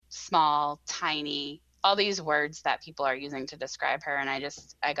small, tiny, all these words that people are using to describe her. And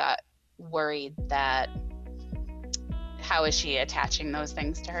I got worried that how is she attaching those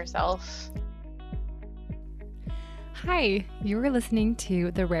things to herself? Hi, you're listening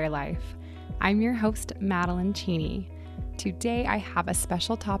to The Rare Life. I'm your host, Madeline Cheney. Today I have a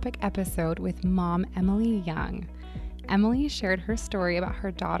special topic episode with mom Emily Young. Emily shared her story about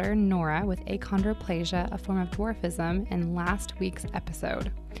her daughter Nora with achondroplasia, a form of dwarfism, in last week's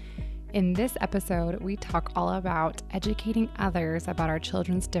episode. In this episode, we talk all about educating others about our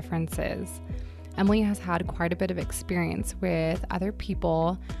children's differences. Emily has had quite a bit of experience with other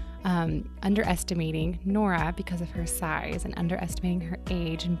people underestimating Nora because of her size and underestimating her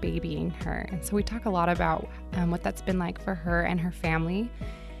age and babying her. And so we talk a lot about what that's been like for her and her family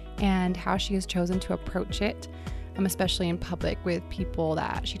and how she has chosen to approach it, especially in public with people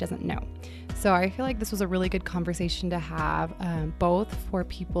that she doesn't know. So I feel like this was a really good conversation to have, both for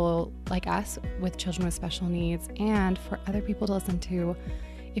people like us with children with special needs and for other people to listen to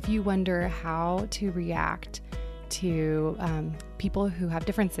if you wonder how to react to people who have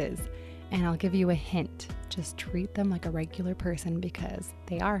differences. And I'll give you a hint. Just treat them like a regular person because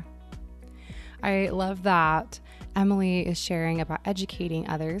they are. I love that Emily is sharing about educating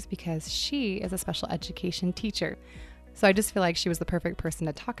others because she is a special education teacher. So I just feel like she was the perfect person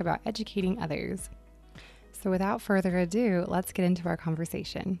to talk about educating others. So without further ado, let's get into our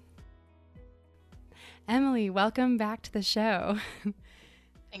conversation. Emily, welcome back to the show.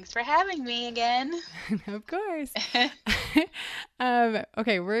 Thanks for having me again. Of course.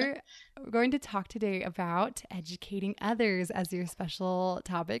 Okay, we're going to talk today about educating others as your special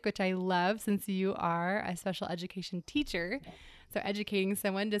topic, which I love since you are a special education teacher. So educating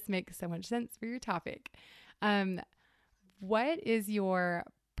someone just makes so much sense for your topic. What is your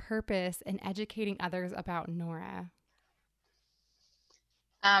purpose in educating others about Nora?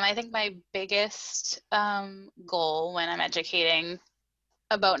 I think my biggest goal when I'm educating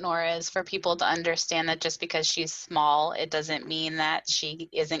about Nora is for people to understand that just because she's small, it doesn't mean that she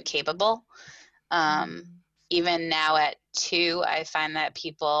isn't capable. Even now at 2, I find that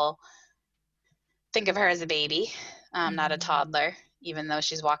people think of her as a baby, not a toddler, even though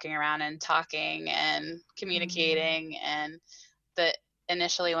she's walking around and talking and communicating. But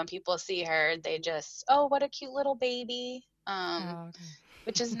initially when people see her, they just, oh, what a cute little baby,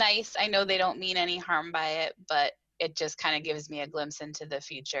 which is nice. I know they don't mean any harm by it, but it just kind of gives me a glimpse into the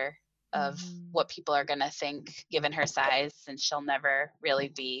future of what people are going to think given her size, since she'll never really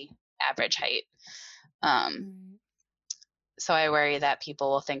be average height. So I worry that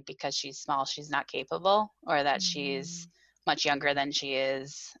people will think because she's small, she's not capable, or that she's much younger than she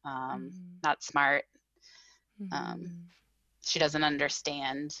is, not smart. She doesn't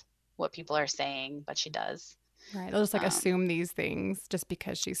understand what people are saying, but she does. Right. They'll just assume these things just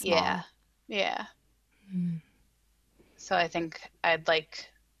because she's small. Yeah. So I think I'd like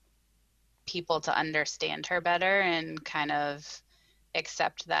people to understand her better and kind of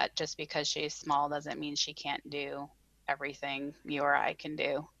accept that just because she's small doesn't mean she can't do everything you or I can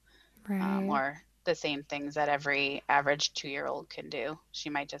do. Right. Or the same things that every average 2-year-old can do. She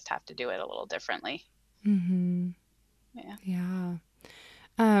might just have to do it a little differently. Yeah.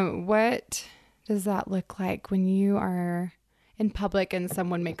 What does that look like when you are in public and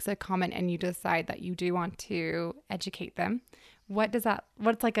someone makes a comment and you decide that you do want to educate them? What's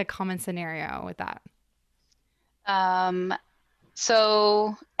like a common scenario with that?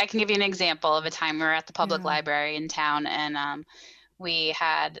 So I can give you an example of a time we were at the public library in town, and we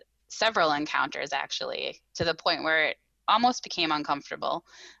had several encounters, actually, to the point where it almost became uncomfortable.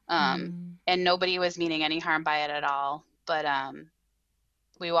 And nobody was meaning any harm by it at all. But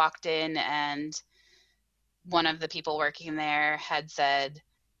we walked in and one of the people working there had said,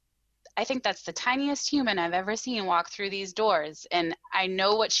 I think that's the tiniest human I've ever seen walk through these doors. And I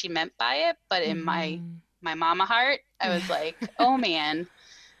know what she meant by it, but in my mama heart, I was like, oh man,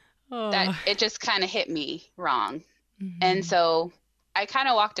 that it just kind of hit me wrong. And so I kind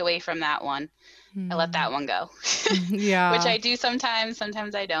of walked away from that one. I let that one go, which I do sometimes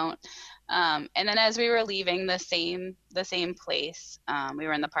I don't. And then as we were leaving the same place, we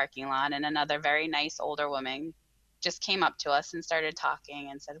were in the parking lot, and another very nice older woman just came up to us and started talking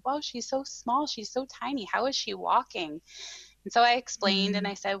and said, well, she's so small, she's so tiny, how is she walking? And so I explained and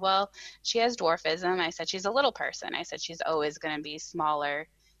I said, well, she has dwarfism. I said, she's a little person. I said, she's always going to be smaller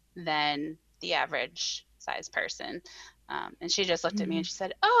than the average size person. And she just looked at me and she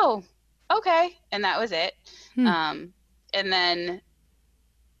said, oh, okay. And that was it. And then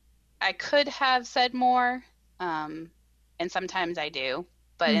I could have said more, and sometimes I do.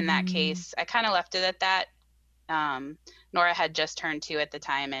 But in that case, I kind of left it at that. Nora had just turned 2 at the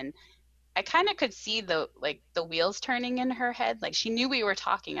time, and I kind of could see the wheels turning in her head. Like, she knew we were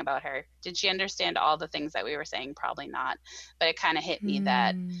talking about her. Did she understand all the things that we were saying? Probably not. But it kind of hit me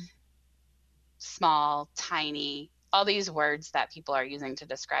that small, tiny, all these words that people are using to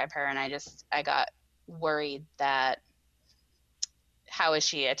describe her, and I got worried that how is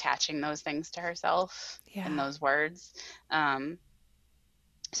she attaching those things to herself and those words.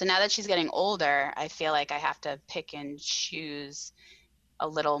 So now that she's getting older, I feel like I have to pick and choose a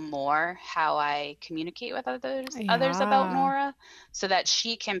little more how I communicate with others about Nora, so that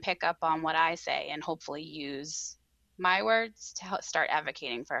she can pick up on what I say and hopefully use my words to start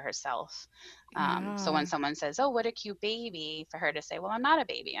advocating for herself. So when someone says, "Oh, what a cute baby," for her to say, "Well, I'm not a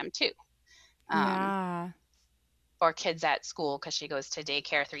baby, I'm 2." Or kids at school, because she goes to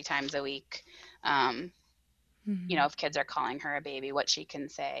daycare 3 times a week. You know, if kids are calling her a baby, what she can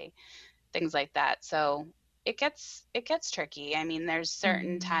say, things like that. So it gets tricky. I mean, there's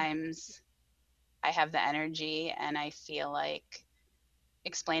certain times I have the energy and I feel like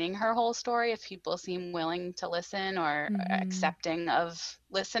explaining her whole story if people seem willing to listen or accepting of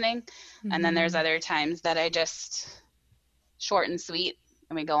listening. And then there's other times that I just short and sweet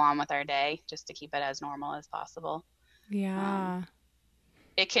and we go on with our day just to keep it as normal as possible.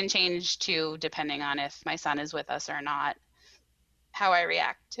 It can change too, depending on if my son is with us or not, how I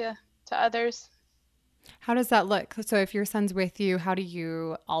react to others. How does that look? So if your son's with you, how do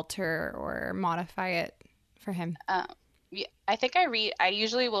you alter or modify it for him? I think I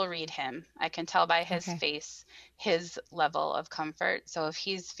usually will read him. I can tell by his face his level of comfort. So if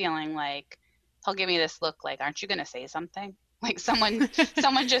he's feeling like, he'll give me this look like, "Aren't you going to say something?" Like someone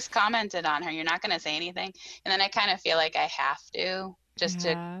just commented on her, "You're not going to say anything?" And then I kind of feel like I have to just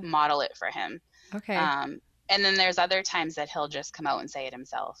to model it for him. And then there's other times that he'll just come out and say it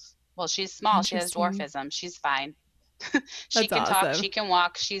himself. "Well, she's small. She has dwarfism. She's fine. She can talk. She can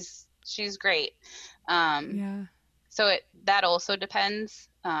walk. She's great." So that also depends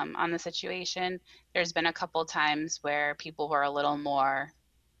on the situation. There's been a couple times where people were a little more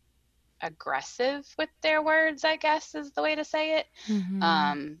aggressive with their words, I guess is the way to say it.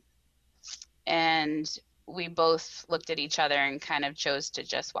 And we both looked at each other and kind of chose to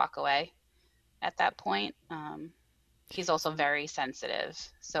just walk away at that point. He's also very sensitive,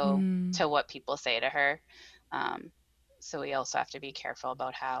 so to what people say to her. So we also have to be careful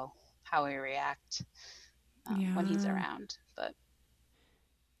about how we react when he's around. But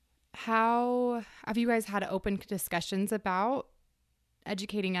how have you guys had open discussions about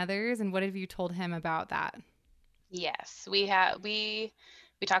educating others, and what have you told him about that? Yes, we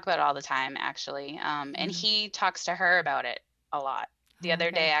talk about it all the time, actually. And he talks to her about it a lot. The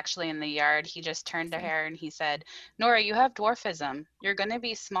other day, actually, in the yard, he just turned to her and he said, "Nora, you have dwarfism. You're going to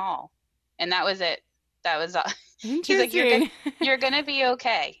be small." And that was it. That was all. He's like, you're gonna be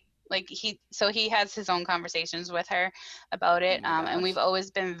okay. Like he has his own conversations with her about it. And we've always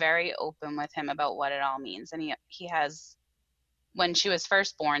been very open with him about what it all means. And he has, when she was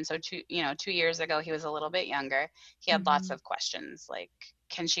first born, so 2 years ago, he was a little bit younger. He had lots of questions like,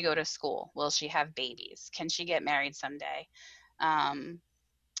 can she go to school? Will she have babies? Can she get married someday? Can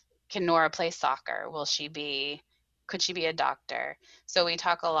Nora play soccer? Could she be a doctor? So we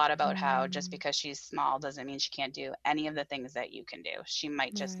talk a lot about how just because she's small doesn't mean she can't do any of the things that you can do. She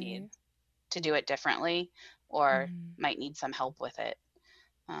might just need to do it differently or might need some help with it.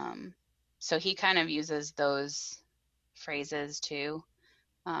 So he kind of uses those phrases too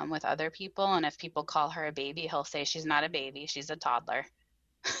with other people. And if people call her a baby, he'll say she's not a baby, she's a toddler.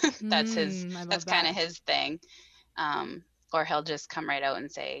 That's kind of his thing. Or he'll just come right out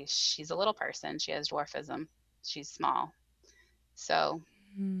and say she's a little person, she has dwarfism, she's small. So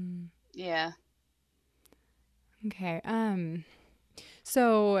yeah. Okay.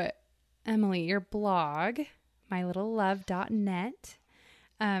 So Emily, your blog, mylittlelove.net,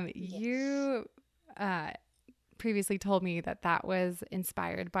 you previously told me that was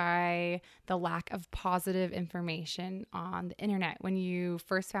inspired by the lack of positive information on the internet when you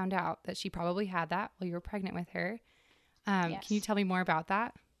first found out that she probably had that while you were pregnant with her. Can you tell me more about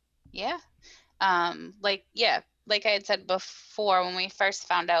that? Yeah. Like I had said before, when we first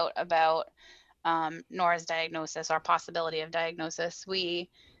found out about Nora's diagnosis or possibility of diagnosis, we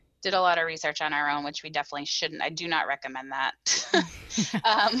did a lot of research on our own, which we definitely shouldn't. I do not recommend that.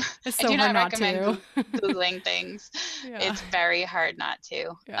 It's so I do not hard recommend Googling things. It's very hard not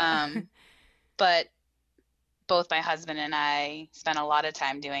to. But both my husband and I spent a lot of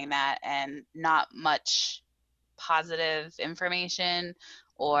time doing that, and not much positive information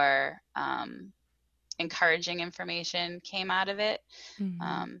or encouraging information came out of it.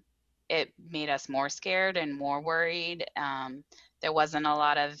 it made us more scared and more worried. There wasn't a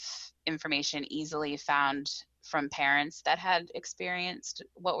lot of information easily found from parents that had experienced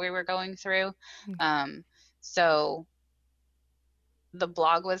what we were going through. So the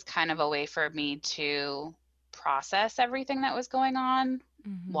blog was kind of a way for me to process everything that was going on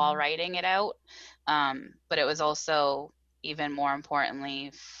while writing it out. But it was also, even more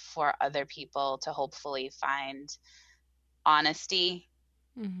importantly, for other people to hopefully find honesty,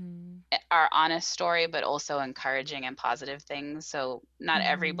 our honest story, but also encouraging and positive things. So not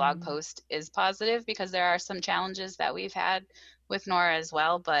every blog post is positive, because there are some challenges that we've had with Nora as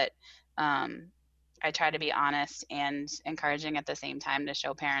well. But I try to be honest and encouraging at the same time, to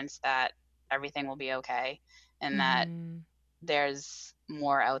show parents that everything will be okay, and that there's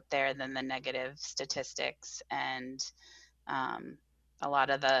more out there than the negative statistics and a lot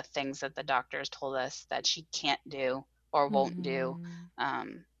of the things that the doctors told us that she can't do or won't do,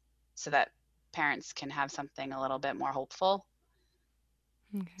 so that parents can have something a little bit more hopeful.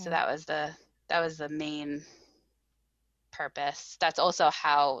 So that was the main purpose. That's also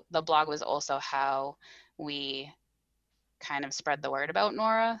how the blog was, also how we kind of spread the word about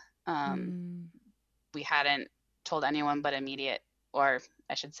Nora. We hadn't told anyone but immediate, or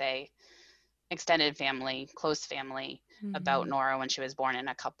I should say extended family, close family, about Nora when she was born, and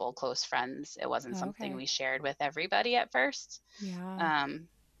a couple close friends. It wasn't something we shared with everybody at first.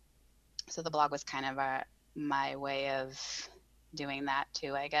 So the blog was kind of my way of doing that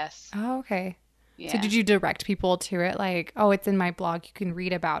too, I guess. Oh, okay. Yeah. So did you direct people to it? Like, oh, it's in my blog, you can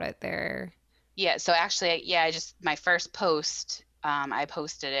read about it there. Yeah. So actually, I just, my first post, I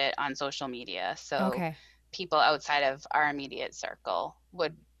posted it on social media. So people outside of our immediate circle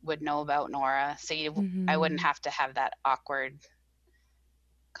would know about Nora. So I wouldn't have to have that awkward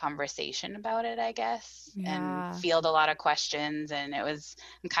conversation about it, I guess, and field a lot of questions. And I'm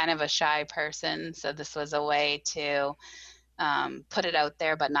kind of a shy person, so this was a way to put it out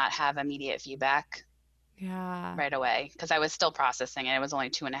there, but not have immediate feedback right away, because I was still processing it. It was only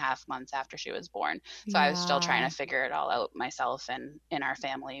 2.5 months after she was born. So I was still trying to figure it all out myself, and in our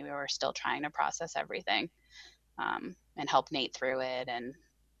family, we were still trying to process everything, and help Nate through it and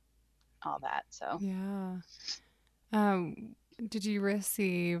all that. So did you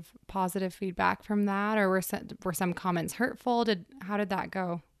receive positive feedback from that, or were some comments hurtful? How did that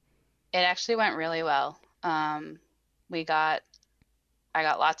go? It actually went really well. I got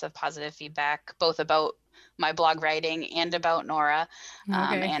lots of positive feedback, both about my blog writing and about Nora,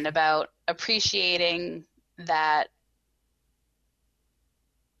 and about appreciating that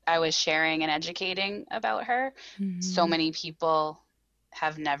I was sharing and educating about her. So many people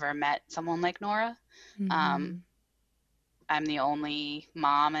have never met someone like Nora. I'm the only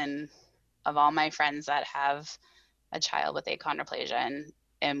mom of all my friends that have a child with achondroplasia.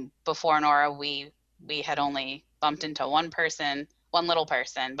 And before Nora, we had only bumped into one little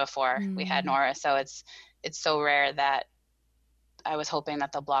person before we had Nora. So it's so rare that I was hoping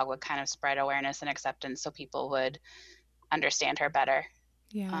that the blog would kind of spread awareness and acceptance, so people would understand her better.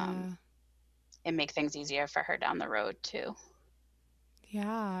 And make things easier for her down the road too.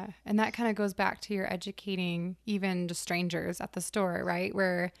 Yeah. And that kind of goes back to your educating even just strangers at the store, right?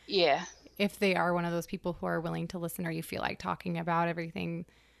 Where if they are one of those people who are willing to listen, or you feel like talking about everything,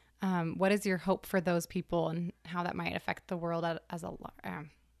 what is your hope for those people, and how that might affect the world as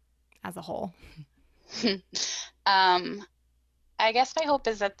a whole? I guess my hope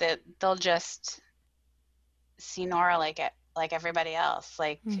is that they'll just see Nora like everybody else.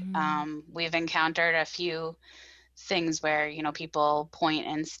 Like, we've encountered a few things where, people point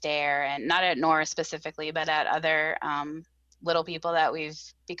and stare, and not at Nora specifically, but at other little people that we've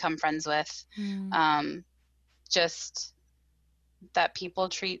become friends with. Just that people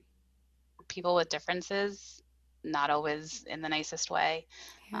treat people with differences not always in the nicest way.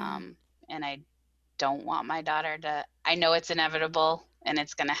 And I don't want my daughter I know it's inevitable and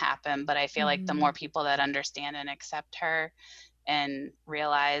it's going to happen, but I feel like the more people that understand and accept her and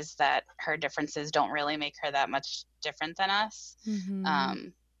realize that her differences don't really make her that much different than us,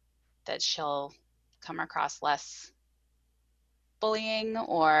 that she'll come across less bullying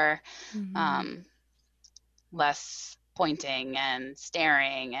or less pointing and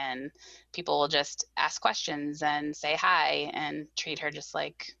staring, and people will just ask questions and say hi and treat her just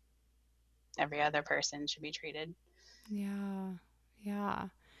like every other person should be treated. And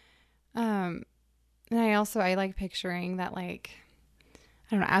I like picturing that, like,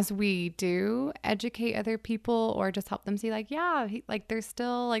 I don't know, as we do educate other people or just help them see, like, they're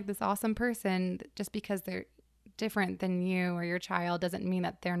still like this awesome person. Just because they're different than you or your child doesn't mean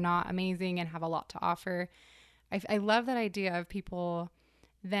that they're not amazing and have a lot to offer. I love that idea of people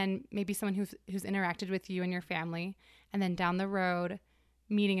then maybe someone who's interacted with you and your family, and then down the road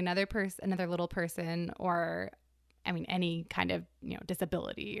meeting another little person, or I mean any kind of,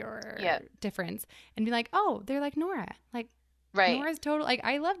 disability or difference, and be like, oh, they're like Nora. Like Right. Nora's total, like,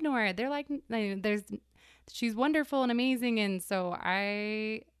 I love Nora. They're like, she's wonderful and amazing. And so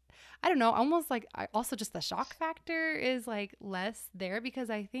I don't know, almost like also just the shock factor is like less there, because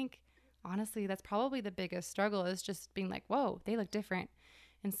I think honestly, that's probably the biggest struggle, is just being like, whoa, they look different.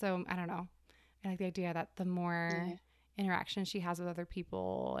 And so I don't know. I like the idea that the more interaction she has with other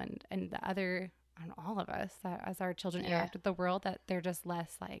people and the other, I don't know, all of us, that as our children interact with the world, that they're just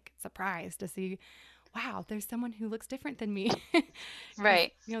less like surprised to see, wow, there's someone who looks different than me.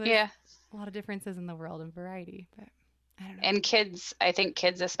 Right. There's a lot of differences in the world and variety, but I don't know. And kids, I think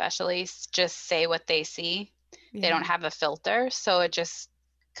kids especially just say what they see. They don't have a filter, so it just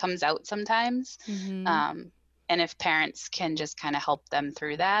comes out sometimes. And if parents can just kind of help them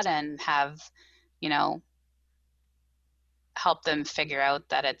through that and have, help them figure out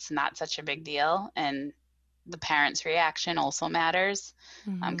that it's not such a big deal, and the parents' reaction also matters,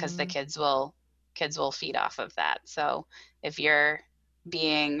 because the kids will feed off of that. So if you're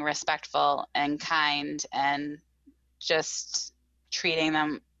being respectful and kind and just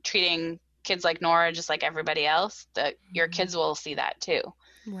treating kids like Nora just like everybody else, that your kids will see that too.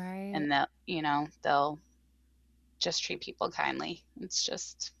 Right. And that, they'll just treat people kindly. It's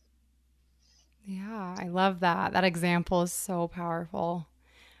just, yeah, I love that. That example is so powerful.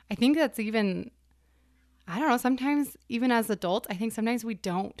 I think that's even, I don't know, sometimes even as adults, I think sometimes we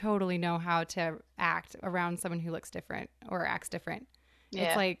don't totally know how to act around someone who looks different or acts different. Yeah.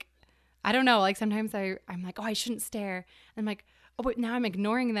 It's like, I don't know, like sometimes I'm like, oh, I shouldn't stare. And I'm like, oh, but now I'm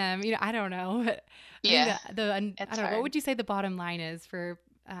ignoring them. I don't know. But I don't know. What would you say the bottom line is for,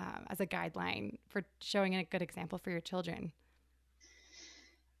 as a guideline for showing a good example for your children?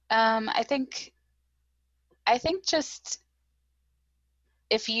 I think just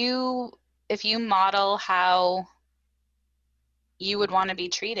if you model how you would want to be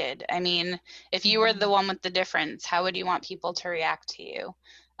treated. I mean, if you were the one with the difference, how would you want people to react to you?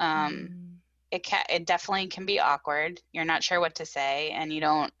 It definitely can be awkward. You're not sure what to say, and you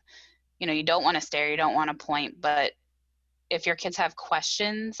don't want to stare, you don't want to point, but if your kids have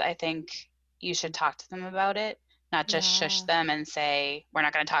questions, I think you should talk to them about it, not just shush them and say, we're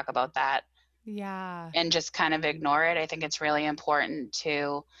not going to talk about that. Yeah. And just kind of ignore it. I think it's really important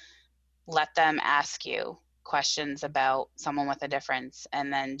to let them ask you questions about someone with a difference,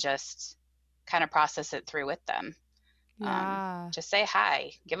 and then just kind of process it through with them. Yeah. Just say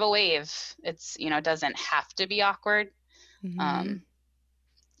hi, give a wave. It's, it doesn't have to be awkward. And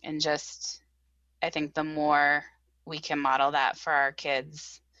just, I think the more we can model that for our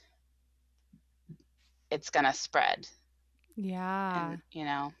kids, it's going to spread. Yeah.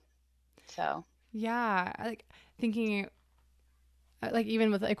 And, so. Yeah. Like thinking, like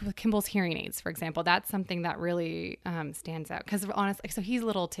even with Kimball's hearing aids, for example, that's something that really stands out, because honestly, so he's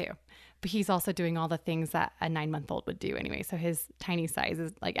little too, but he's also doing all the things that a 9-month-old would do anyway. So his tiny size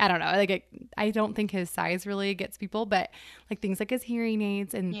is like, I don't know, like I don't think his size really gets people, but like things like his hearing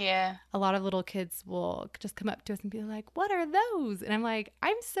aids, and a lot of little kids will just come up to us and be like, what are those? And I'm like,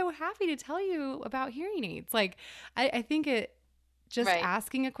 I'm so happy to tell you about hearing aids. Like I think it, just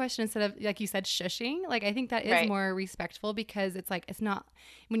asking a question instead of, like you said, shushing. Like, I think that is more respectful, because it's like, it's not,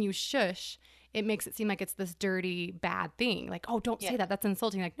 when you shush, it makes it seem like it's this dirty, bad thing. Like, oh, don't say that. That's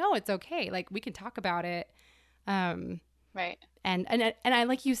insulting. Like, no, it's okay. Like, we can talk about it. Right. And I,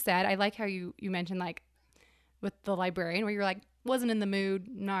 like you said, I like how you mentioned, like, with the librarian, where you're like, wasn't in the mood,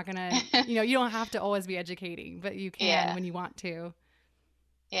 not gonna, you don't have to always be educating, but you can when you want to.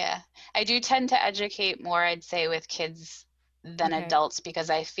 Yeah. I do tend to educate more, I'd say, with kids than adults,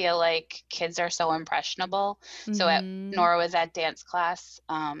 because I feel like kids are so impressionable. So Nora was at dance class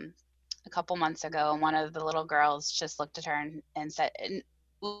a couple months ago, and one of the little girls just looked at her and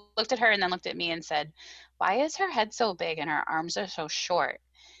looked at her and then looked at me and said, why is her head so big and her arms are so short?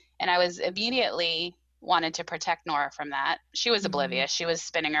 And I was immediately wanted to protect Nora from that. She was oblivious. She was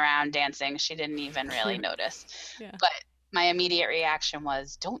spinning around dancing. She didn't even really notice. But my immediate reaction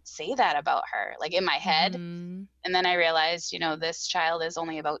was, don't say that about her, like in my head. And then I realized, this child is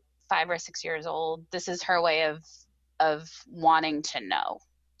only about 5 or 6 years old. This is her way of wanting to know.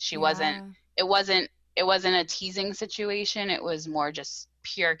 It wasn't a teasing situation. It was more just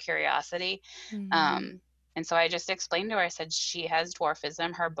pure curiosity. And so I just explained to her, I said, she has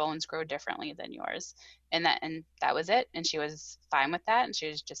dwarfism. Her bones grow differently than yours. And that was it. And she was fine with that. And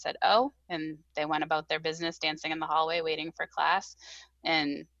she just said, oh, and they went about their business, dancing in the hallway, waiting for class.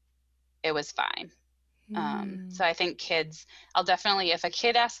 And it was fine. So I think kids, I'll definitely, if a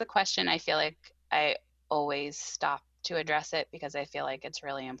kid asks the question, I feel like I always stop to address it because I feel like it's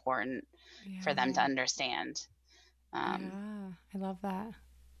really important for them to understand. Yeah, I love that.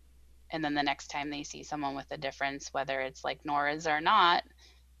 And then the next time they see someone with a difference, whether it's like Nora's or not,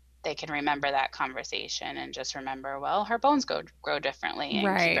 they can remember that conversation and just remember, well, her bones grow differently,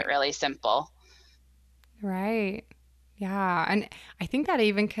 and keep it really simple. Right. Yeah. And I think that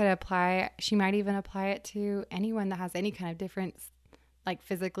even could apply, she might even apply it to anyone that has any kind of difference, like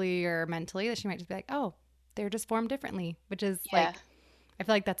physically or mentally, that she might just be like, oh, they're just formed differently, which is like, I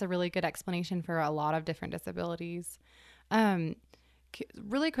feel like that's a really good explanation for a lot of different disabilities.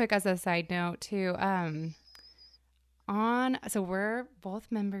 Really quick as a side note too, so we're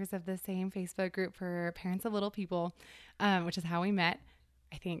both members of the same Facebook group for parents of little people, which is how we met,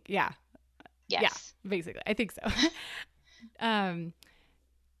 I think. Yes. Yeah, basically, I think so.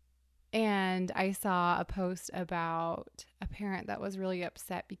 And I saw a post about a parent that was really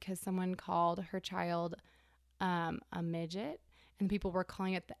upset because someone called her child a midget, and people were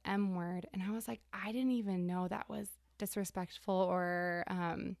calling it the M word. And I was like, I didn't even know that was disrespectful or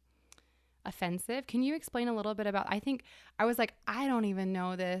offensive. Can you explain a little bit about, I think I was like, I don't even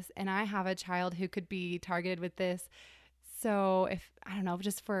know this, and I have a child who could be targeted with this. So if, I don't know,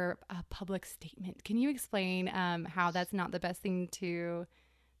 just for a public statement, can you explain how that's not the best thing to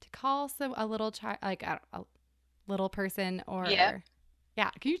call a little child, like a little person, or yeah,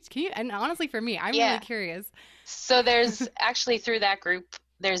 can you, and honestly for me, I'm really curious. So there's actually, through that group,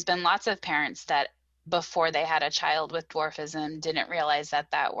 there's been lots of parents that before they had a child with dwarfism didn't realize that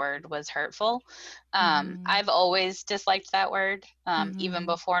that word was hurtful. I've always disliked that word, even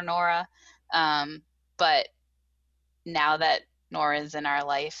before Nora. But now that Nora's in our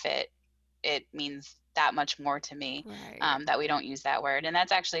life, it means that much more to me, that we don't use that word. And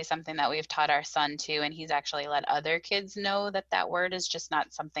that's actually something that we've taught our son too. And he's actually let other kids know that that word is just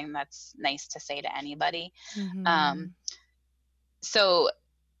not something that's nice to say to anybody. So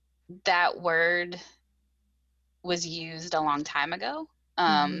that word was used a long time ago,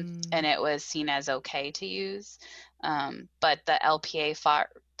 and it was seen as okay to use. But the LPA fought,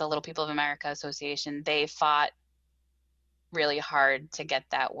 the Little People of America Association, they fought really hard to get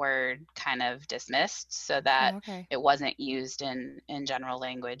that word kind of dismissed so that it wasn't used in general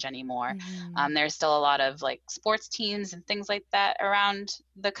language anymore. There's still a lot of like sports teams and things like that around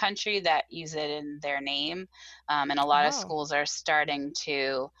the country that use it in their name. And a lot of schools are starting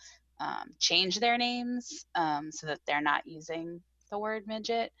to change their names so that they're not using the word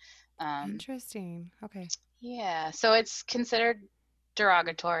midget. Interesting. Okay. Yeah. So it's considered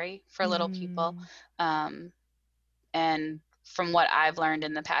derogatory for little people. And from what I've learned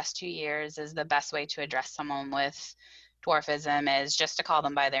in the past 2 years is the best way to address someone with dwarfism is just to call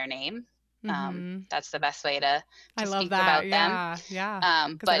them by their name. That's the best way to speak about them. Yeah.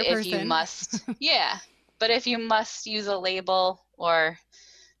 But if you must, but if you must use a label or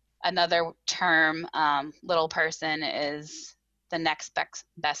another term, little person is the next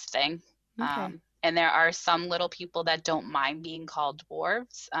best thing. And there are some little people that don't mind being called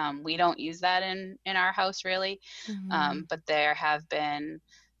dwarves. We don't use that in our house really, but there have been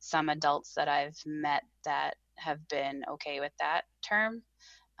some adults that I've met that have been okay with that term.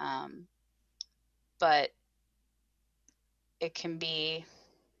 But it can be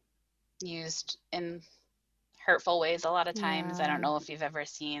used in hurtful ways a lot of times. I don't know if you've ever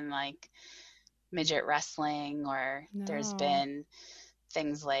seen like midget wrestling, or there's been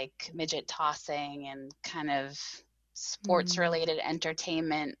things like midget tossing and kind of sports related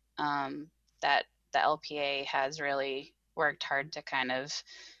entertainment that the LPA has really worked hard to kind of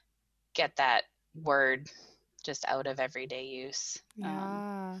get that word just out of everyday use.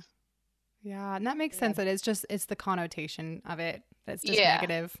 Yeah, and that makes sense. That it's the connotation of it that's just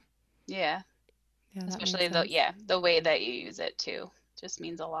negative. Yeah, especially the way that you use it too just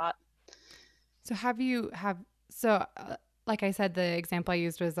means a lot. So like I said, the example I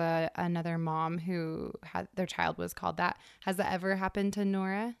used was another mom who had their child was called that. Has that ever happened to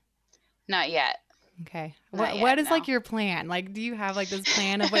Nora? Not yet. Okay. What is like your plan? Like, do you have like this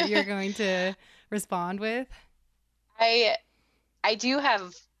plan of what you're going to respond with? I do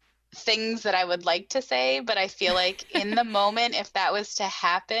have things that I would like to say, but I feel like in the moment, if that was to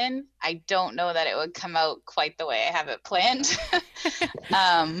happen, I don't know that it would come out quite the way I have it planned.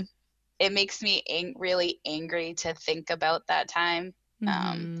 It makes me really angry to think about that time.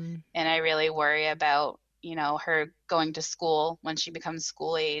 And I really worry about, her going to school when she becomes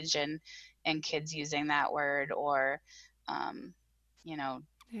school age and kids using that word, or,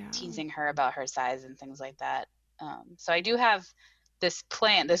 teasing her about her size and things like that. So I do have this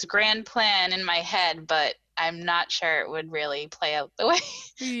grand plan in my head, but I'm not sure it would really play out the way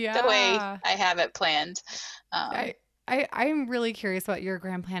I have it planned. I'm really curious what your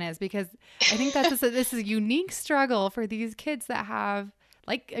grand plan is, because I think this is a unique struggle for these kids that have,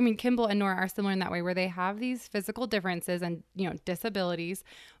 like, I mean, Kimball and Nora are similar in that way, where they have these physical differences and, disabilities,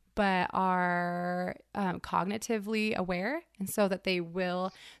 but are cognitively aware. And so that they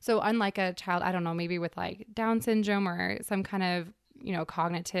will, so unlike a child, I don't know, maybe with like Down syndrome or some kind of,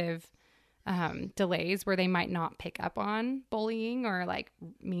 cognitive delays where they might not pick up on bullying or like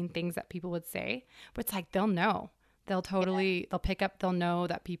mean things that people would say, but it's like, they'll know. They'll pick up, they'll know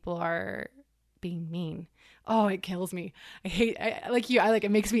that people are being mean. Oh, it kills me.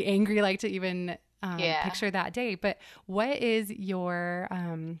 It makes me angry, like, to even picture that day. But what is your,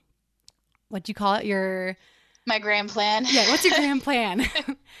 what do you call it? My grand plan. Yeah. What's your grand plan?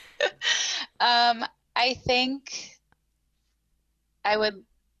 I think I would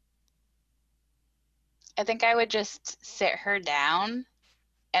just sit her down,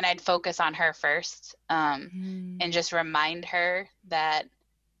 and I'd focus on her first, and just remind her that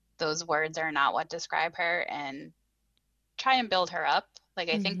those words are not what describe her, and try and build her up. Like,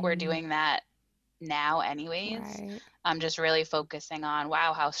 I think we're doing that now anyways. Right. I'm just really focusing on,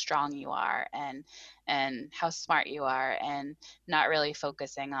 wow, how strong you are, and how smart you are, and not really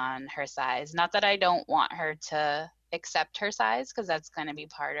focusing on her size. Not that I don't want her to accept her size, because that's going to be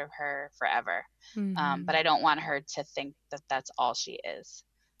part of her forever. But I don't want her to think that that's all she is.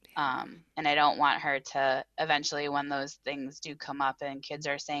 And I don't want her to eventually, when those things do come up and kids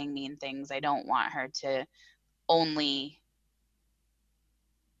are saying mean things, I don't want her to only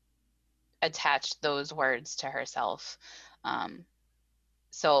attach those words to herself.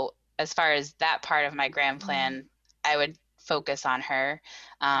 So as far as that part of my grand plan, I would focus on her.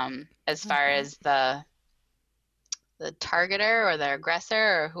 As far as the targeter or the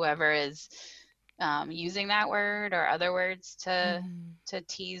aggressor or whoever is using that word or other words to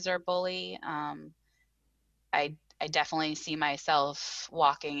tease or bully, I definitely see myself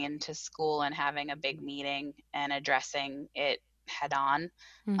walking into school and having a big meeting and addressing it head on.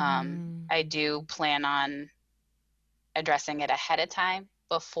 I do plan on addressing it ahead of time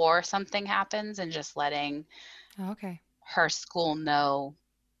before something happens, and just letting her school know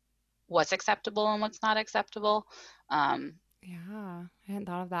what's acceptable and what's not acceptable. Yeah, I hadn't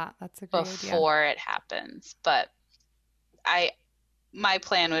thought of that. That's a great idea. Before it happens. But my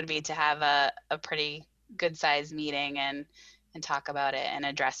plan would be to have a pretty good sized meeting and talk about it and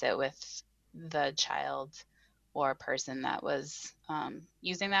address it with the child or person that was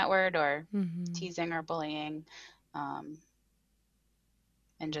using that word or teasing or bullying, and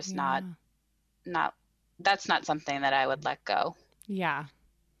just not that's not something that I would let go. Yeah.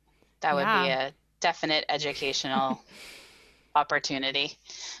 That would be a definite educational opportunity.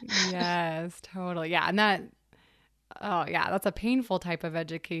 Yes, totally. Yeah. And that's a painful type of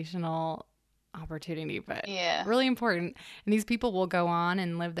educational opportunity, but really important. And these people will go on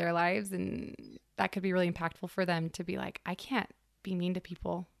and live their lives, and that could be really impactful for them to be like, I can't be mean to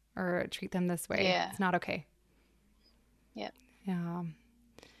people or treat them this way. It's not okay. Yeah.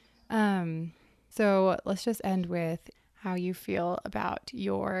 So let's just end with how you feel about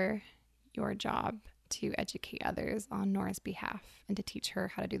your job to educate others on Nora's behalf and to teach her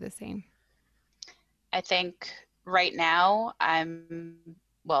how to do the same. I think right now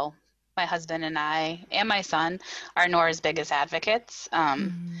my husband and I and my son are Nora's biggest advocates.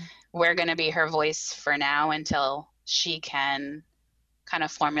 We're going to be her voice for now until she can kind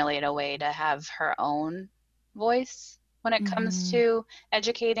of formulate a way to have her own voice when it comes to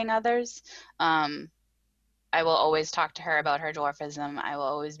educating others. I will always talk to her about her dwarfism. I will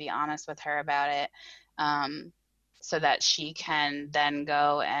always be honest with her about it, so that she can then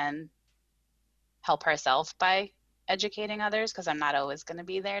go and help herself by educating others, because I'm not always going to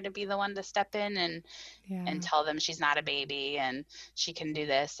be there to be the one to step in and tell them she's not a baby and she can do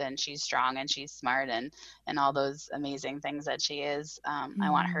this and she's strong and she's smart and all those amazing things that she is. I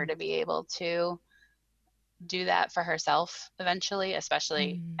want her to be able to do that for herself eventually,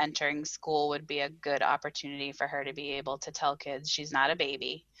 especially entering school would be a good opportunity for her to be able to tell kids she's not a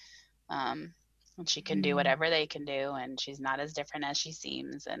baby, and she can do whatever they can do, and she's not as different as she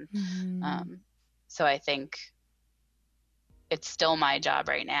seems. And so I think it's still my job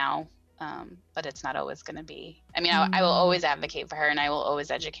right now, but it's not always going to be. I mean, I will always advocate for her and I will always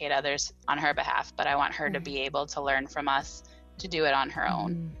educate others on her behalf, but I want her to be able to learn from us to do it on her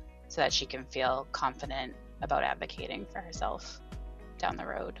own, so that she can feel confident about advocating for herself down the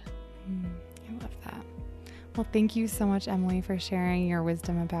road. I love that. Well, thank you so much, Emily, for sharing your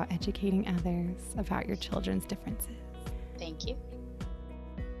wisdom about educating others about your children's differences. Thank you.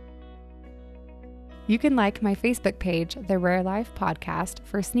 You can like my Facebook page, The Rare Life Podcast,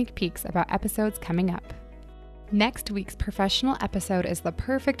 for sneak peeks about episodes coming up. Next week's professional episode is the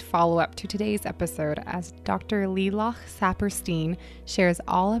perfect follow-up to today's episode as Dr. Lilach Saperstein shares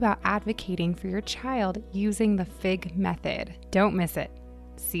all about advocating for your child using the FIG method. Don't miss it.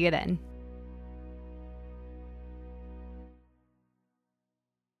 See you then.